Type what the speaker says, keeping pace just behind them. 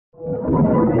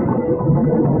Rodney,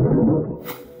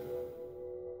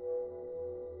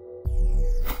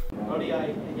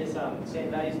 I guess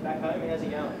Sam Day's back home. How's he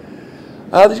going?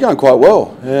 He's going quite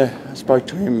well. Yeah, I spoke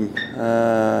to him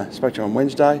on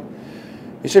Wednesday.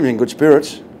 He seems in good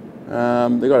spirits. They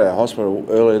got out of hospital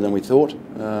earlier than we thought.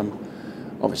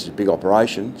 Obviously, it's a big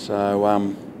operation,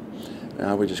 so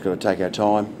we just got to take our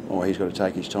time, or he's got to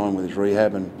take his time with his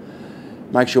rehab and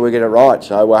make sure we get it right.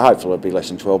 So we're hopeful it'll be less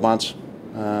than 12 months,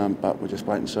 but we'll just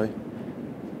wait and see. I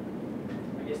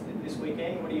guess this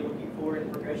weekend, what are you looking for in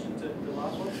progression to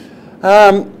last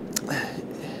one?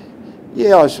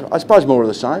 Yeah, I suppose more of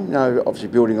the same. You know, obviously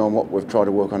building on what we've tried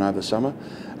to work on over the summer,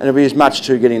 and it'll be as much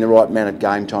to getting the right amount of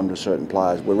game time to certain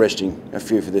players. We're resting a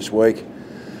few for this week.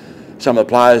 Some of the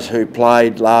players who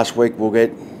played last week will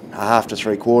get a half to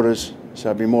 3/4,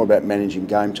 so it'll be more about managing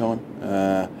game time.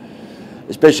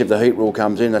 Especially if the heat rule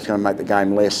comes in, that's going to make the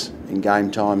game less in game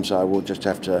time. So we'll just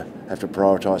have to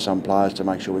prioritise some players to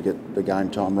make sure we get the game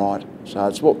time right. So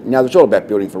it's it's all about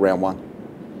building for round one.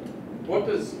 What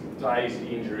does Day's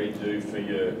injury do for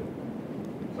your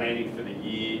planning for the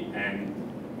year, and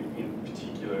in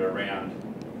particular around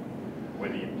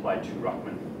whether you play two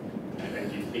ruckmen? And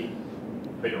do you think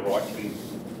Peter Wright can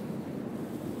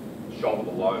shoulder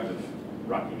the load of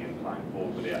rucking and playing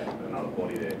forward without another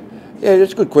body there? Yeah,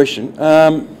 that's a good question.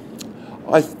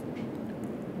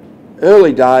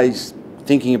 Early days,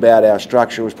 thinking about our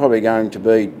structure was probably going to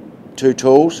be 2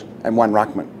 tools and 1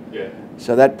 ruckman. Yeah.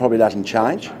 So that probably doesn't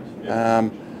change. Yeah.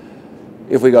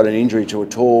 If we got an injury to a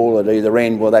tool at either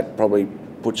end, well, that probably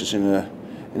puts us in a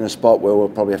spot where we'll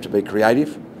probably have to be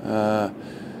creative.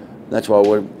 That's why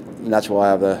over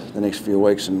the next few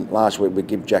weeks, and last week we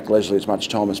give Jack Leslie as much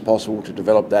time as possible to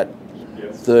develop that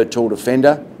third tool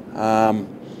defender.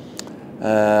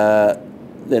 Then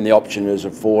the option is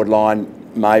a forward line.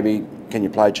 Maybe can you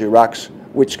play 2 rucks?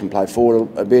 Which can play forward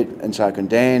a bit, and so can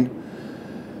Dan.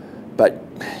 But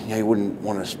you wouldn't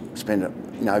want to spend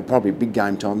probably big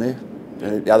game time there.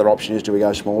 The other option is, do we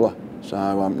go smaller? So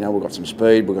now we've got some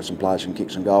speed, we've got some players who can kick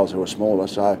some goals who are smaller.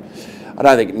 So I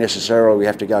don't think necessarily we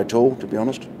have to go tall, to be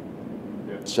honest.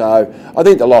 Yeah. So I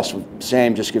think the loss of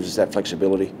Sam just gives us that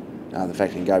flexibility. The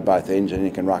fact he can go both ends and he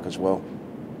can ruck as well.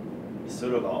 You're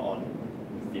sort of on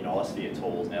thin ice for your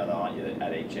tools now, though, aren't you?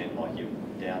 At each end, like you're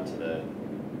down to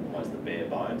almost the bare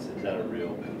bones. Is that a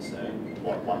real concern?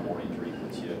 Like one more injury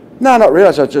puts you... No, not really.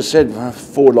 As I just said,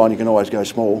 forward line you can always go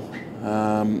small.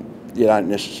 You don't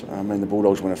necessarily. I mean, the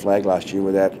Bulldogs won a flag last year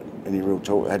without any real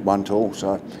tool. Had 1 tool,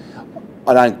 so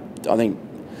I think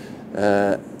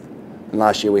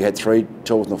last year we had 3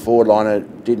 tools in the forward line. I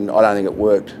don't think it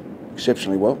worked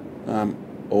exceptionally well.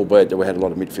 Albeit that we had a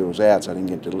lot of midfielders out, so I didn't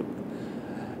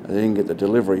get the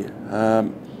delivery.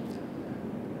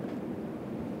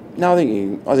 No, I think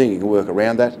you can work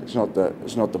around that. It's not the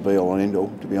be all and end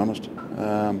all, to be honest.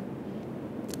 I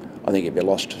think you'd be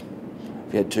lost.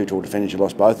 If you had 2 tool defenders, you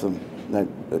lost both of them.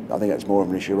 I think that's more of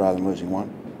an issue rather than losing one.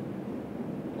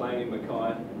 Playing in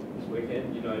Mackay this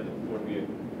weekend, would you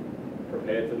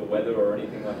prepared for the weather or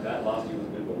anything like that? Last year was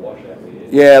a bit of a washout for you.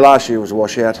 Yeah, last year was a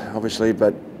washout, obviously,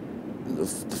 but the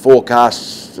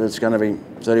forecast, it's going to be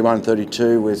 31,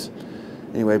 32 with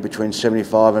anywhere between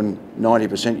 75 and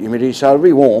 90% humidity, so it'll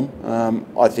be warm.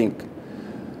 I think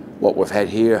what we've had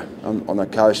here on the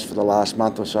coast for the last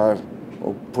month or so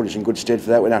will put us in good stead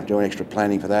for that. We don't have to do any extra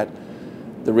planning for that.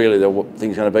 The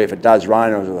thing's going to be if it does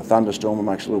rain or if there's a thunderstorm, it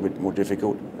makes it a little bit more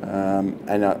difficult.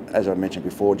 As I mentioned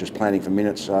before, just planning for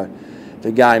minutes. So if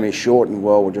the game is shortened,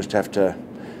 well,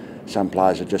 some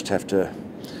players will just have to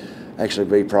actually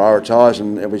be prioritised,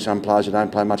 and there'll be some players who don't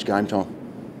play much game time.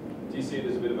 Do you see it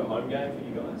as a bit of a home game for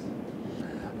you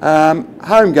guys?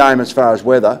 Home game as far as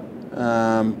weather,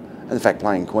 and the fact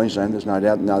playing in Queensland, there's no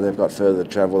doubt. No, they've got further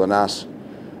travel than us.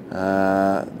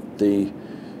 The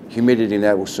humidity in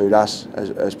that will suit us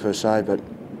as per se, but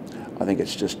I think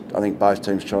both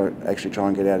teams try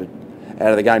and get out of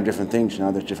the game different things.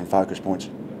 There's different focus points.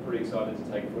 I'm pretty excited to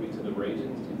take footy to the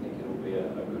regions. Do you think it'll be a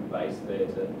good base there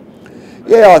to?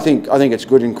 Yeah, I think it's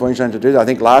good in Queensland to do that. I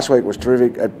think last week was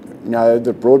terrific at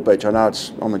the Broadbeach. I know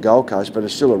it's on the Gold Coast, but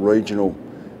it's still a regional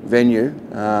venue,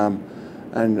 and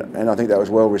I think that was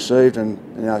well received. And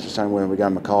it's the same when we go to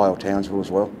Mackay or Townsville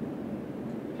as well.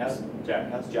 How's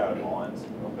Jared Lyons?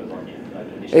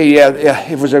 Yeah, if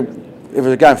it was a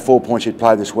game for 4 points he'd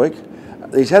played this week.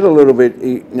 He's had a little bit.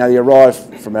 He arrived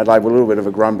from Adelaide with a little bit of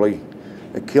a grumbly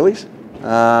Achilles.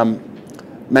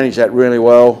 Managed that really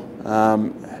well.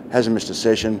 Hasn't missed a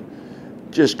session.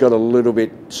 Just got a little bit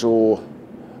sore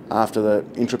after the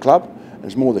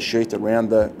 'It's more the sheath around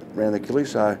the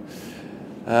Achilles. So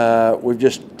we've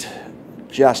just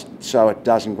just so it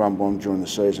doesn't grumble on during the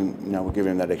season, we'll give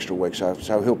him that extra week. So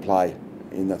he'll play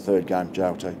in the third game,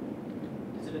 JLT.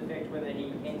 Does it affect whether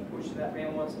he can push that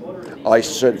round 1 spot, or is he He's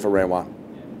certain for round 1.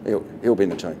 Yeah. He'll be in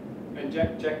the team. And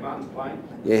Jack Martin's playing?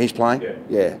 Yeah, he's playing?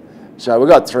 Yeah. So we've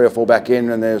got 3 or 4 back in,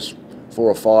 and there's 4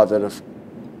 or 5 that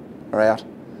are out.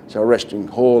 So we're resting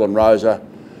Hall and Rosa.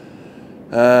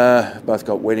 Both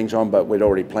got weddings on, but we'd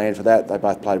already planned for that. They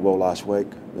both played well last week.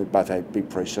 They both had big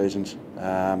pre-seasons.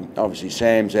 Obviously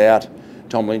Sam's out.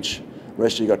 Tom Lynch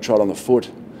rested, he got trod on the foot.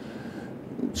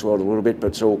 Swelled a little bit, but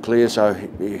it's all clear, so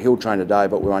he'll train today,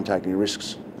 but we won't take any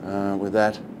risks with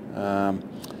that.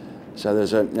 So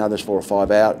there's 4 or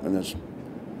 5 out, and there's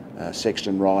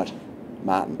Sexton, Wright,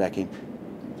 Martin back in.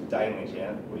 Daly's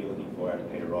out. What are you looking for out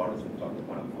of Peter Wright as the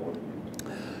one up forward?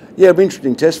 Yeah, it'll be an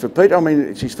interesting test for Pete. I mean,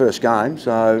 it's his first game,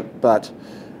 so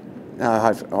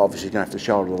obviously he's going to have to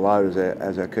shoulder the load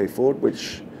as our key forward,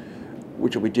 which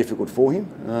will be difficult for him.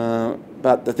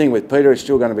 But the thing with Peter, it's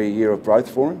still going to be a year of growth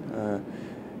for him.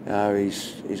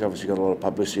 He's obviously got a lot of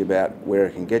publicity about where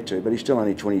he can get to, but he's still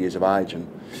only 20 years of age, and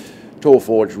tall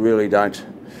forwards really don't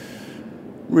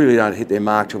hit their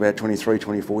mark till about 23,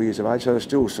 24 years of age. So there's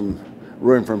still some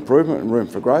room for improvement and room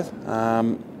for growth.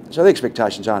 So the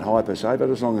expectations aren't high per se, but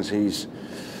as long as he's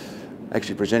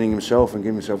actually presenting himself and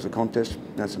giving himself the contest,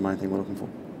 that's the main thing we're looking for.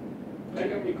 How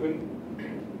come you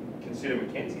couldn't consider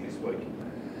Mackenzie this week?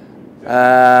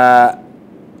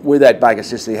 With that Baker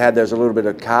cyst he had, there's a little bit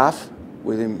of calf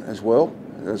with him as well.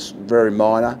 It's very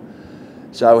minor.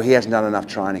 So he hasn't done enough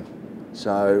training.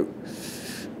 So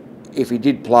if he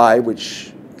did play,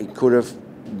 which he could have,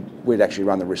 we'd actually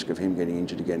run the risk of him getting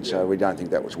injured again. So we don't think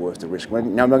that was worth the risk. We're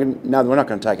not going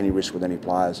to take any risk with any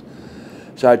players.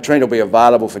 So Trent will be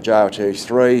available for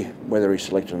JLT3. Whether he's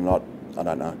selected or not, I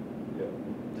don't know. Yeah.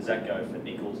 Does that go for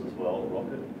Nichols as well,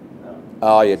 Rocket?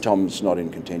 Oh yeah, Tom's not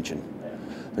in contention Yeah.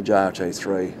 for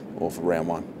JLT3 or for round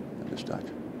 1 at this stage.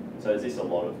 So is this a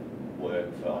lot of work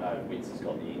for, I know Witts has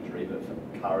got the injury, but for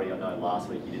Curry, I know last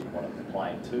week he didn't want to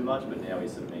play too much, but now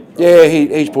he's sort of been Yeah,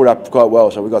 he's pulled up quite well,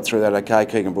 so we got through that okay.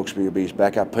 Keegan Brooksby will be his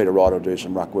backup. Peter Wright will do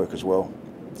some ruck work as well.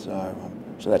 So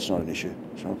that's not an issue.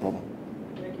 It's not a problem.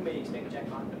 When can we expect Jack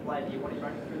Martin to play? Do you want him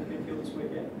running through the midfield this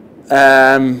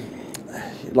weekend?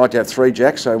 You'd like to have 3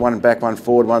 jacks, so 1 back, 1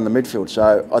 forward, 1 in the midfield.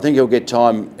 So I think he'll get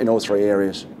time in all 3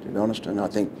 areas, to be honest. And I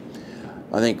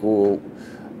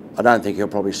don't think he'll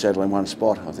probably settle in one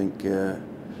spot. I think,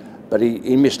 but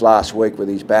he missed last week with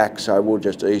his back, so we'll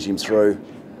just ease him through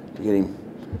to get him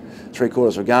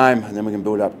 3/4 of a game, and then we can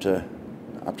build up to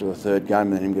the 3rd game,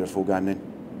 and then him get a full game then.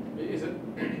 Is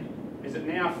it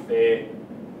now fair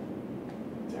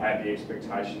to have the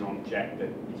expectation on Jack that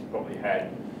he's probably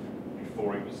had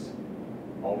before he was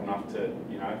old enough to,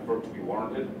 for it to be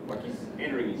warranted? Like, he's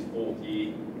entering his 4th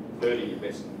year, 30 your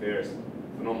best and fairest,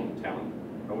 phenomenal talent.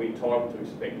 Are we entitled to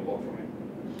expect a lot from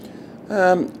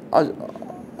him?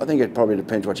 I think it probably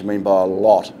depends what you mean by a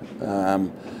lot.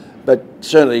 But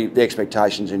certainly the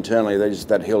expectations internally is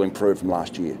that he'll improve from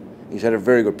last year. He's had a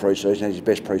very good pre-season, had his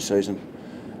best pre-season.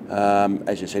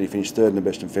 As you said, he finished 3rd in the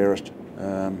best and fairest.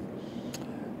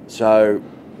 So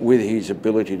with his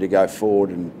ability to go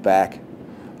forward and back,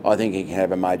 I think he can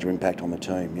have a major impact on the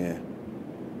team, yeah.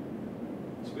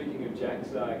 Speaking of Jack's,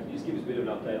 can you just give us a bit of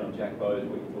an update on Jack Bowes,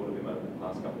 what you thought of him over the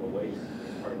past couple of weeks,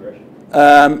 his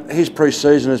progression? His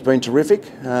pre-season has been terrific.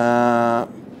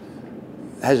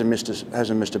 Hasn't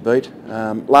missed a beat.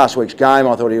 Last week's game,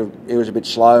 I thought he was a bit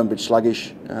slow and a bit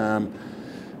sluggish.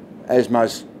 As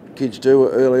most kids do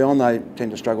early on, they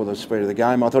tend to struggle with the speed of the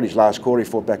game. I thought his last quarter he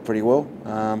fought back pretty well.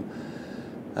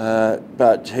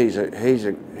 But he's a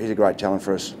great talent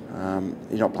for us.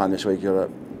 He's not playing this week. He's got a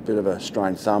bit of a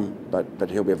strained thumb, but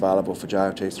he'll be available for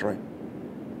JLT3.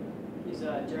 Is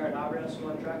Jared Harbour still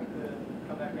on track to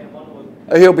come back round 1?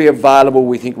 Or? He'll be available,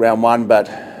 we think, round 1, but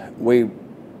we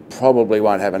probably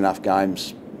won't have enough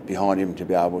games behind him to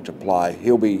be able to play.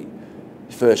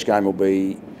 His first game will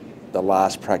be the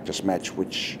last practice match,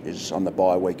 which is on the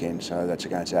bye weekend, so that's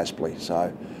against Aspley.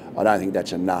 So I don't think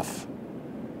that's enough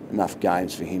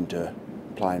games for him to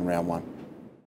play in round 1.